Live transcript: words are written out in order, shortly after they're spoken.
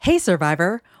Hey,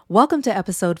 Survivor. Welcome to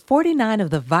episode 49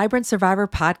 of the Vibrant Survivor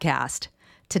podcast.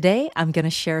 Today, I'm going to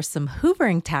share some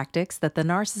hoovering tactics that the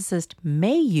narcissist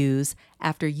may use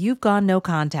after you've gone no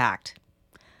contact.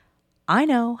 I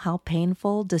know how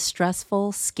painful,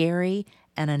 distressful, scary,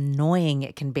 and annoying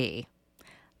it can be.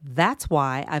 That's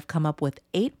why I've come up with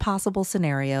 8 possible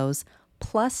scenarios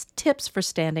plus tips for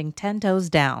standing 10 toes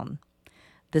down.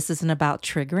 This isn't about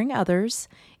triggering others.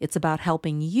 It's about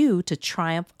helping you to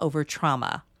triumph over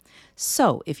trauma.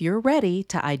 So if you're ready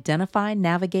to identify,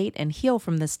 navigate, and heal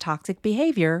from this toxic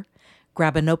behavior,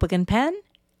 grab a notebook and pen,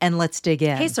 and let's dig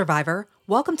in. Hey, Survivor.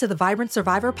 Welcome to the Vibrant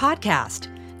Survivor podcast.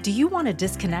 Do you want to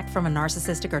disconnect from a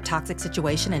narcissistic or toxic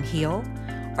situation and heal?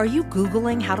 Are you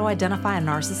Googling how to identify a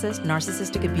narcissist,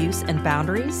 narcissistic abuse, and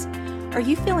boundaries? Are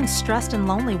you feeling stressed and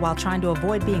lonely while trying to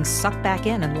avoid being sucked back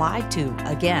in and lied to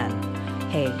again?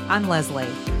 Hey, I'm Leslie.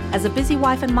 As a busy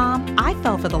wife and mom, I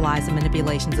fell for the lies and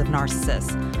manipulations of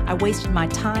narcissists. I wasted my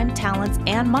time, talents,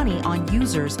 and money on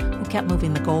users who kept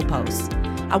moving the goalposts.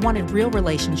 I wanted real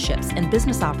relationships and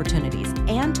business opportunities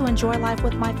and to enjoy life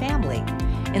with my family.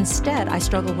 Instead, I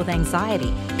struggled with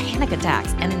anxiety, panic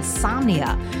attacks, and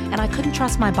insomnia, and I couldn't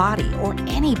trust my body or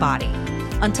anybody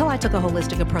until I took a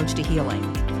holistic approach to healing.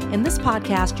 In this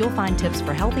podcast, you'll find tips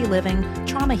for healthy living,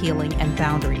 trauma healing, and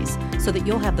boundaries so that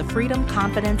you'll have the freedom,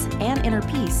 confidence, and inner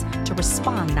peace to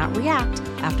respond, not react,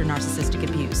 after narcissistic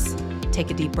abuse. Take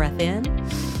a deep breath in,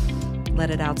 let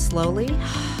it out slowly,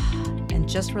 and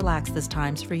just relax. This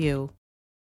time's for you.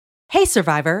 Hey,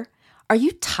 Survivor! Are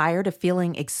you tired of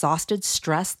feeling exhausted,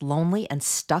 stressed, lonely, and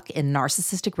stuck in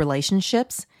narcissistic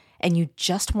relationships, and you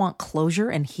just want closure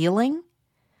and healing?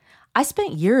 I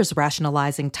spent years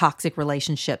rationalizing toxic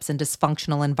relationships and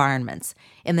dysfunctional environments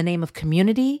in the name of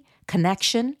community,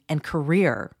 connection, and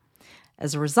career.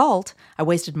 As a result, I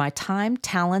wasted my time,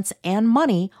 talents, and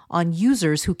money on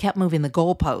users who kept moving the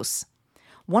goalposts.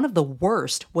 One of the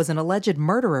worst was an alleged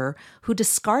murderer who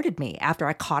discarded me after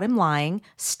I caught him lying,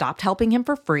 stopped helping him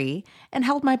for free, and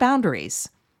held my boundaries.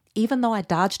 Even though I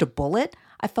dodged a bullet,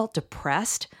 I felt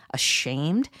depressed,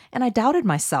 ashamed, and I doubted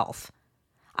myself.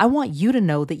 I want you to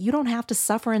know that you don't have to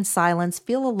suffer in silence,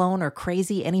 feel alone, or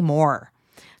crazy anymore.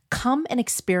 Come and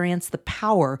experience the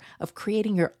power of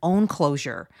creating your own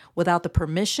closure without the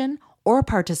permission or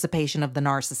participation of the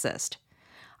narcissist.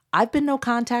 I've been no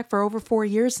contact for over 4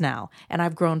 years now, and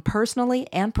I've grown personally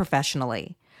and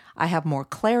professionally. I have more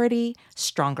clarity,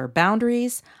 stronger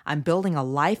boundaries. I'm building a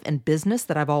life and business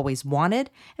that I've always wanted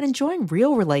and enjoying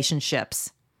real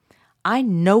relationships. I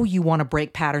know you want to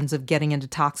break patterns of getting into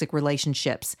toxic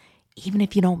relationships, even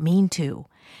if you don't mean to.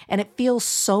 And it feels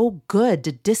so good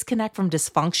to disconnect from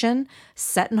dysfunction,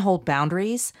 set and hold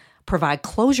boundaries, provide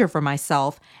closure for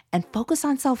myself, and focus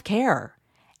on self-care,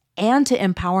 and to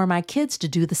empower my kids to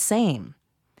do the same.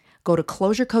 Go to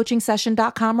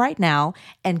closurecoachingsession.com right now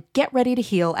and get ready to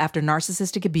heal after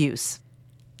narcissistic abuse.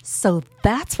 So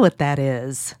that's what that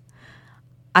is.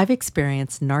 I've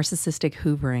experienced narcissistic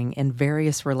hoovering in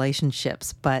various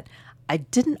relationships, but I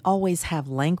didn't always have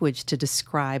language to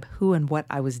describe who and what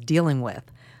I was dealing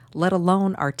with, let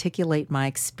alone articulate my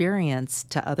experience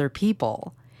to other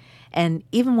people. And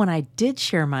even when I did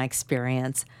share my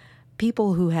experience,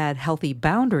 people who had healthy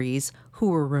boundaries, who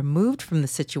were removed from the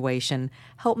situation,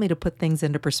 helped me to put things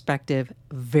into perspective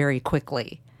very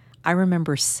quickly. I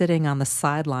remember sitting on the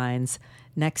sidelines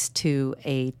next to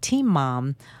a team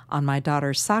mom on my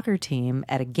daughter's soccer team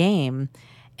at a game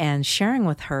and sharing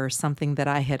with her something that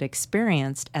I had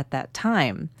experienced at that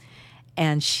time.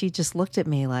 And she just looked at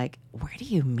me like, "Where do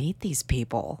you meet these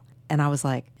people?" And I was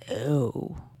like,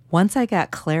 "Oh." Once I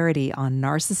got clarity on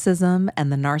narcissism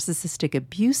and the narcissistic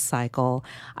abuse cycle,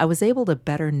 I was able to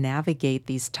better navigate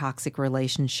these toxic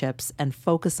relationships and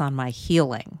focus on my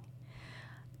healing.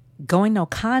 Going no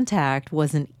contact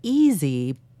wasn't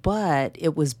easy, but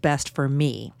it was best for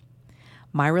me.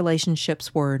 My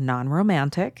relationships were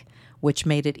non-romantic, which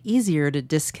made it easier to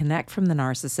disconnect from the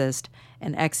narcissist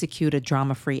and execute a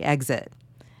drama-free exit.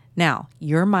 Now,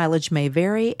 your mileage may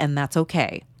vary, and that's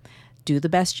okay. Do the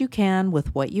best you can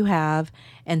with what you have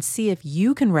and see if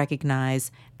you can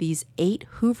recognize these 8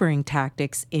 hoovering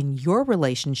tactics in your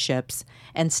relationships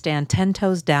and stand 10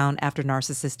 toes down after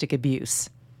narcissistic abuse.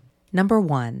 Number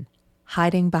 1,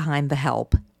 hiding behind the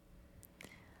help.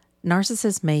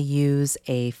 Narcissists may use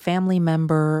a family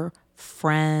member,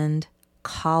 friend,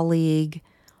 colleague,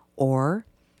 or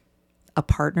a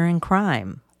partner in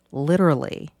crime,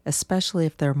 literally, especially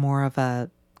if they're more of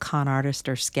a con artist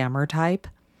or scammer type.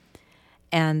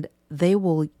 And they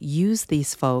will use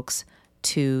these folks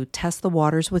to test the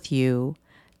waters with you,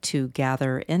 to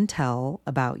gather intel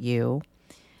about you,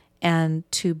 and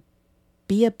to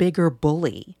be a bigger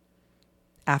bully.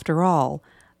 After all,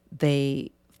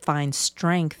 they find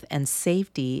strength and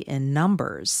safety in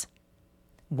numbers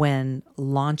when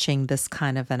launching this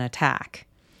kind of an attack.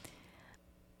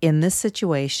 In this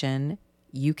situation,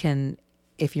 you can,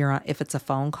 if it's a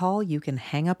phone call, you can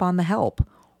hang up on the help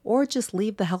or just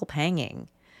leave the help hanging.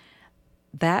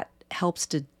 That helps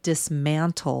to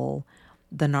dismantle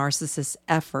the narcissist's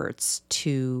efforts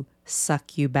to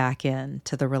suck you back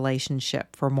into the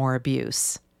relationship for more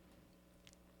abuse.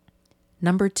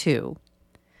 Number 2,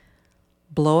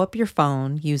 blow up your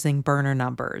phone using burner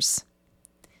numbers.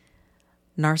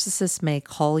 Narcissists may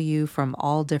call you from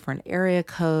all different area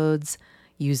codes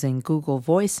using Google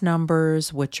Voice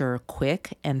numbers, which are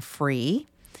quick and free,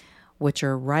 which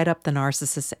are right up the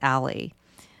narcissist's alley.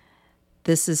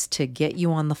 This is to get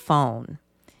you on the phone.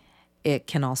 It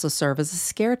can also serve as a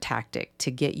scare tactic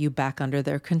to get you back under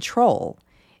their control.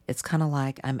 It's kind of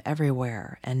like, I'm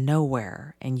everywhere and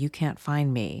nowhere, and you can't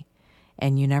find me,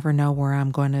 and you never know where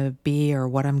I'm going to be or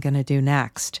what I'm going to do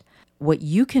next. What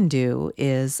you can do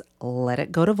is let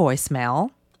it go to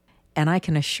voicemail, and I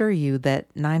can assure you that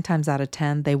 9 times out of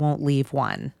 10, they won't leave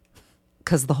one,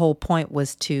 because the whole point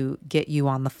was to get you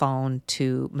on the phone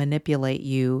to manipulate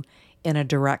you in a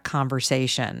direct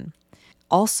conversation.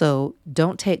 Also,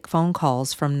 don't take phone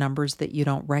calls from numbers that you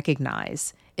don't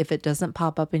recognize. If it doesn't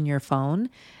pop up in your phone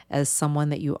as someone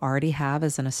that you already have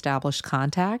as an established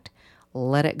contact,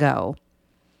 let it go.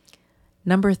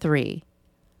 Number 3,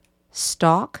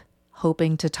 stalk,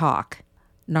 hoping to talk.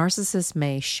 Narcissists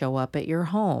may show up at your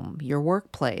home, your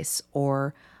workplace,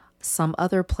 or some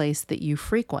other place that you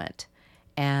frequent.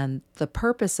 And the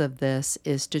purpose of this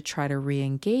is to try to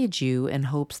re-engage you in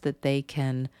hopes that they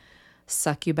can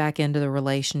suck you back into the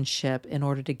relationship in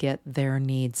order to get their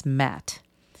needs met.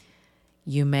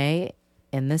 You may,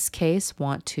 in this case,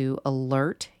 want to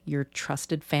alert your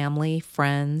trusted family,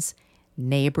 friends,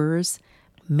 neighbors,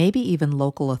 maybe even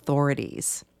local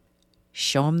authorities.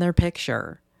 Show them their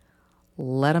picture.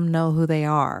 Let them know who they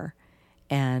are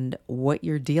and what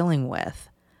you're dealing with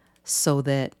so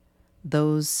that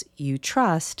those you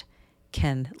trust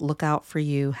can look out for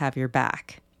you, have your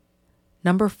back.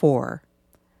 Number 4,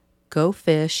 go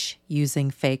fish using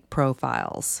fake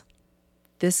profiles.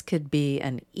 This could be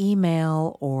an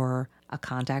email or a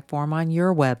contact form on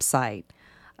your website,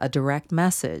 a direct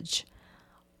message,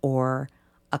 or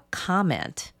a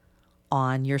comment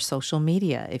on your social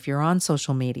media if you're on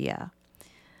social media.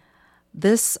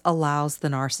 This allows the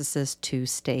narcissist to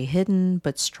stay hidden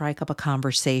but strike up a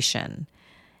conversation,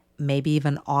 maybe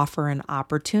even offer an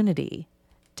opportunity,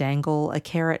 dangle a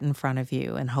carrot in front of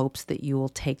you in hopes that you will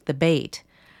take the bait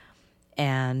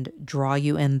and draw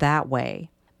you in that way.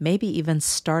 Maybe even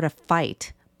start a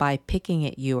fight by picking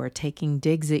at you or taking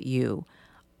digs at you.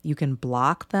 You can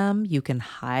block them, you can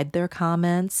hide their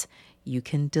comments, you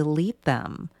can delete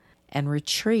them, and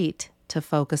retreat to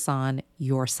focus on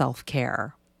your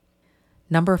self-care.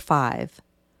 Number 5,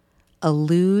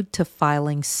 allude to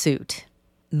filing suit.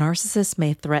 Narcissists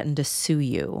may threaten to sue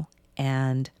you,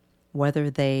 and whether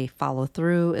they follow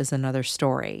through is another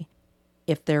story.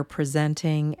 If they're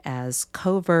presenting as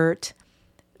covert,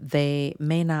 they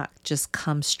may not just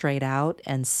come straight out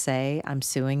and say, I'm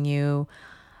suing you.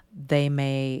 They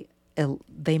may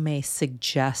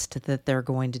suggest that they're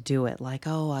going to do it, like,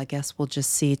 oh, I guess we'll just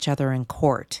see each other in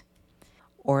court.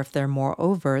 Or if they're more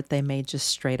overt, they may just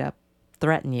straight up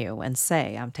threaten you and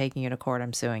say, I'm taking you to court,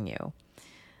 I'm suing you.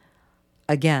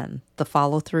 Again, the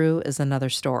follow-through is another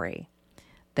story.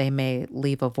 They may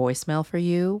leave a voicemail for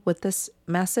you with this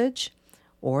message,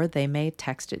 or they may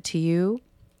text it to you.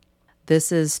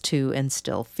 This is to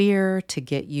instill fear, to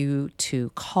get you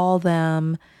to call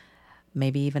them,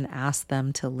 maybe even ask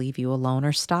them to leave you alone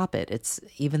or stop it.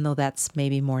 Even though that's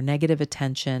maybe more negative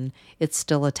attention, it's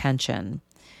still attention.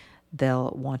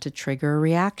 They'll want to trigger a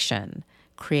reaction,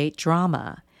 create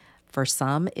drama. For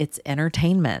some, it's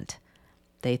entertainment.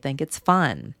 They think it's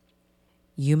fun.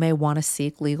 You may want to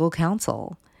seek legal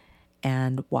counsel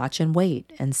and watch and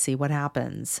wait and see what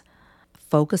happens.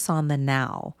 Focus on the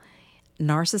now.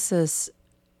 Narcissists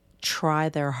try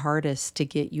their hardest to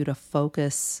get you to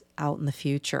focus out in the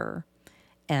future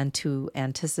and to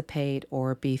anticipate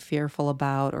or be fearful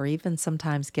about, or even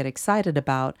sometimes get excited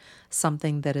about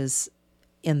something that is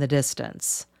in the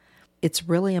distance. It's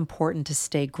really important to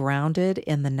stay grounded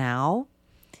in the now,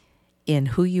 in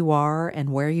who you are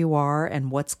and where you are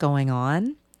and what's going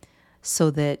on,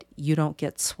 so that you don't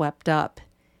get swept up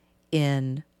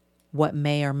in what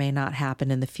may or may not happen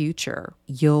in the future.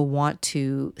 You'll want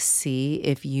to see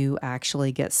if you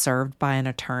actually get served by an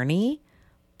attorney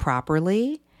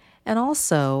properly, and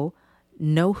also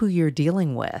know who you're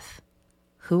dealing with.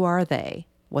 Who are they?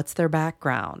 What's their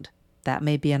background? That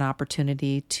may be an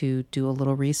opportunity to do a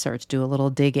little research, do a little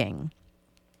digging.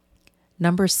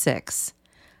 Number 6,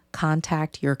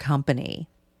 contact your company.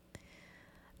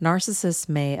 Narcissists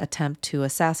may attempt to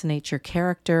assassinate your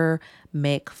character,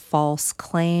 make false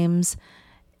claims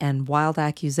and wild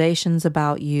accusations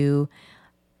about you,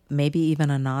 maybe even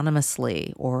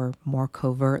anonymously or more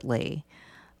covertly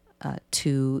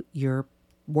to your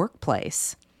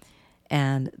workplace.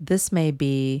 And this may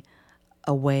be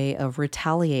a way of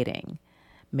retaliating.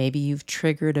 Maybe you've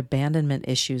triggered abandonment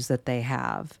issues that they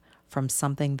have from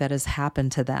something that has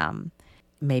happened to them.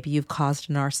 Maybe you've caused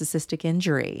a narcissistic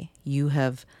injury. You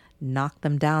have knocked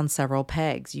them down several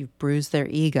pegs. You've bruised their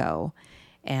ego,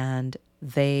 and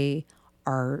they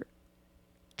are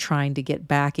trying to get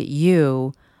back at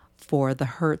you for the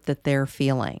hurt that they're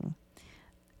feeling.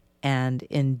 And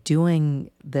in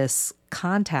doing this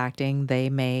contacting,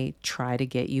 they may try to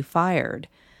get you fired,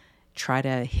 try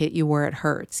to hit you where it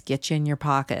hurts, get you in your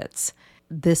pockets.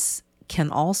 This can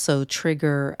also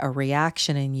trigger a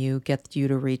reaction in you, get you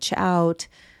to reach out,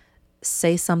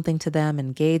 say something to them,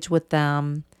 engage with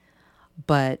them.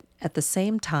 But at the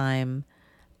same time,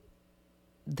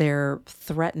 they're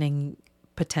threatening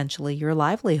potentially your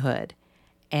livelihood.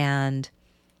 And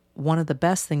one of the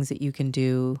best things that you can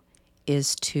do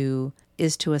is to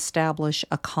establish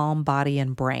a calm body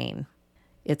and brain.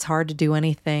 It's hard to do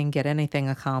anything, get anything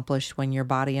accomplished when your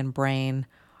body and brain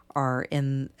are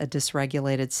in a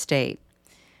dysregulated state.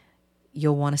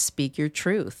 You'll want to speak your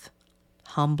truth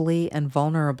humbly and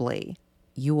vulnerably.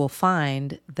 You will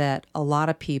find that a lot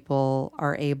of people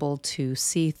are able to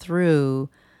see through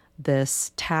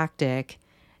this tactic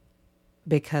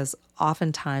because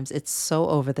oftentimes it's so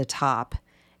over the top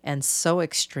and so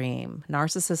extreme.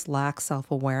 Narcissists lack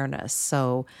self-awareness,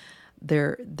 so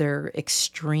they're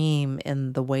extreme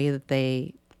in the way that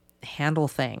they handle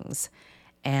things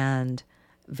and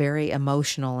very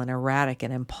emotional and erratic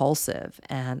and impulsive.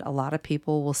 And a lot of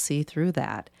people will see through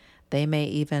that. They may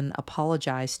even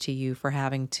apologize to you for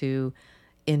having to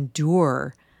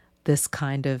endure this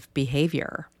kind of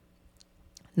behavior.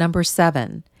 Number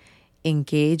 7,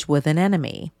 engage with an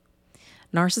enemy.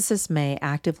 Narcissists may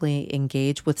actively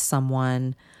engage with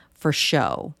someone for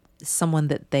show, someone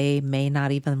that they may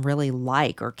not even really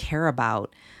like or care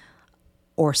about,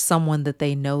 or someone that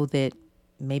they know that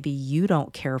maybe you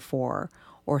don't care for,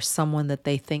 or someone that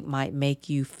they think might make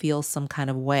you feel some kind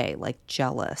of way, like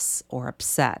jealous or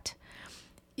upset.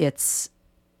 It's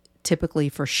typically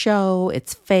for show,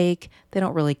 it's fake, they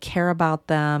don't really care about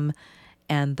them,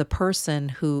 and the person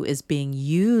who is being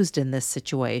used in this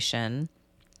situation,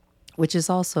 which is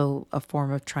also a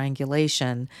form of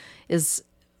triangulation, is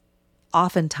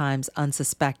oftentimes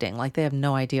unsuspecting, like they have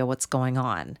no idea what's going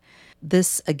on.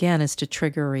 This, again, is to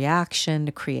trigger a reaction,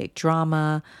 to create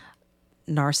drama.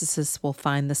 Narcissists will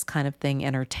find this kind of thing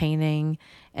entertaining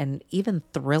and even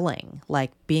thrilling,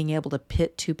 like being able to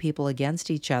pit two people against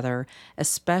each other,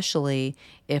 especially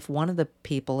if one of the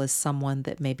people is someone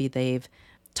that maybe they've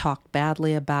talked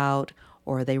badly about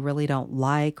or they really don't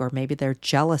like, or maybe they're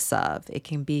jealous of. It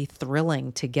can be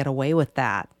thrilling to get away with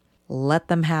that. Let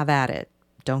them have at it.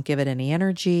 Don't give it any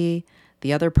energy.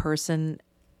 The other person,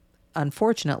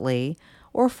 unfortunately,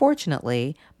 or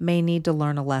fortunately, may need to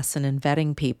learn a lesson in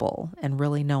vetting people and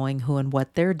really knowing who and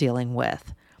what they're dealing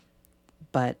with.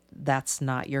 But that's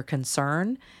not your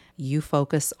concern. You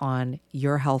focus on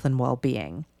your health and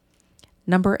well-being.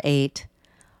 Number 8,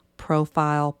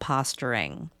 profile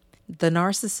posturing. The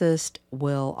narcissist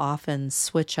will often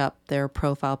switch up their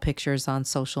profile pictures on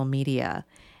social media,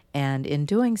 and in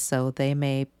doing so, they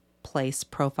may place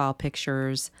profile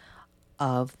pictures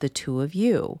of the two of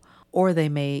you, or they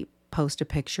may post a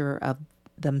picture of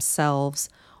themselves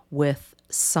with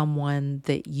someone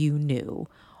that you knew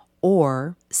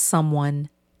or someone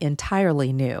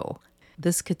entirely new.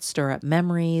 This could stir up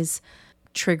memories,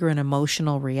 trigger an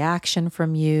emotional reaction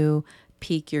from you,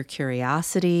 pique your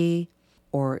curiosity,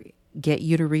 or get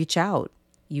you to reach out.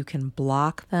 You can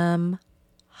block them,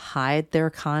 hide their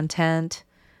content,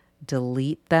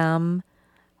 delete them,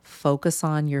 focus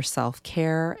on your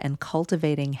self-care and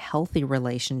cultivating healthy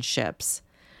relationships.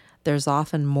 There's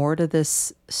often more to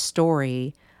this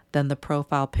story than the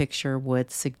profile picture would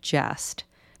suggest.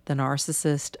 The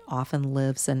narcissist often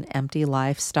lives an empty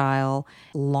lifestyle,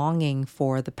 longing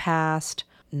for the past,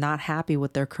 not happy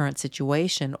with their current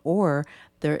situation, or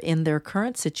they're in their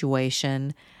current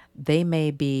situation. They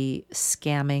may be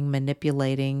scamming,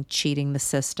 manipulating, cheating the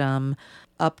system,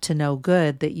 up to no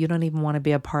good that you don't even want to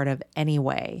be a part of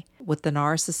anyway. With the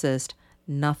narcissist,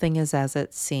 nothing is as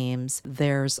it seems.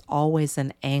 There's always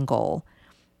an angle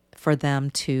for them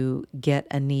to get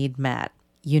a need met.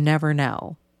 You never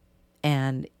know.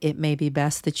 And it may be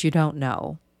best that you don't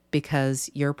know because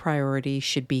your priority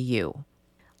should be you.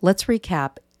 Let's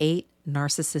recap 8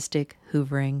 narcissistic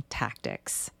hoovering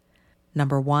tactics.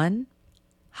 Number 1,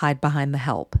 hide behind the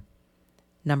help.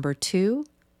 Number 2,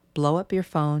 blow up your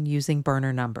phone using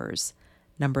burner numbers.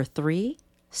 Number 3,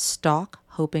 stalk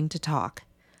hoping to talk.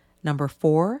 Number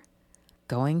 4,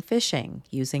 going fishing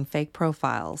using fake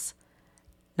profiles.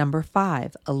 Number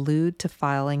 5, allude to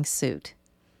filing suit.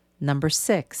 Number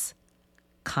 6,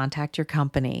 contact your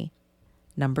company.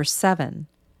 Number 7,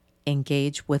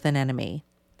 engage with an enemy.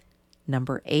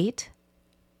 Number 8,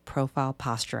 profile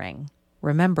posturing.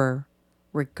 Remember,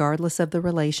 regardless of the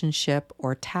relationship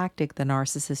or tactic the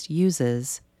narcissist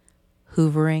uses,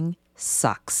 hoovering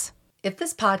sucks. If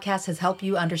this podcast has helped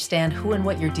you understand who and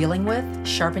what you're dealing with,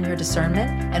 sharpen your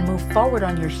discernment, and move forward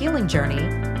on your healing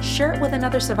journey, share it with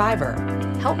another survivor.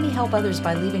 Help me help others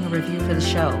by leaving a review for the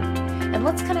show. And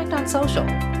let's connect on social.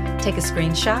 Take a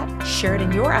screenshot, share it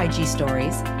in your IG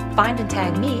stories, find and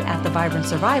tag me at The Vibrant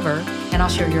Survivor, and I'll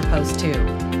share your post too.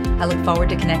 I look forward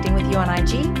to connecting with you on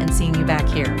IG and seeing you back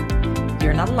here.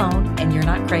 You're not alone and you're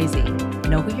not crazy.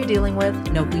 Know who you're dealing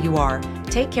with, know who you are.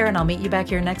 Take care and I'll meet you back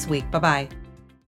here next week. Bye-bye.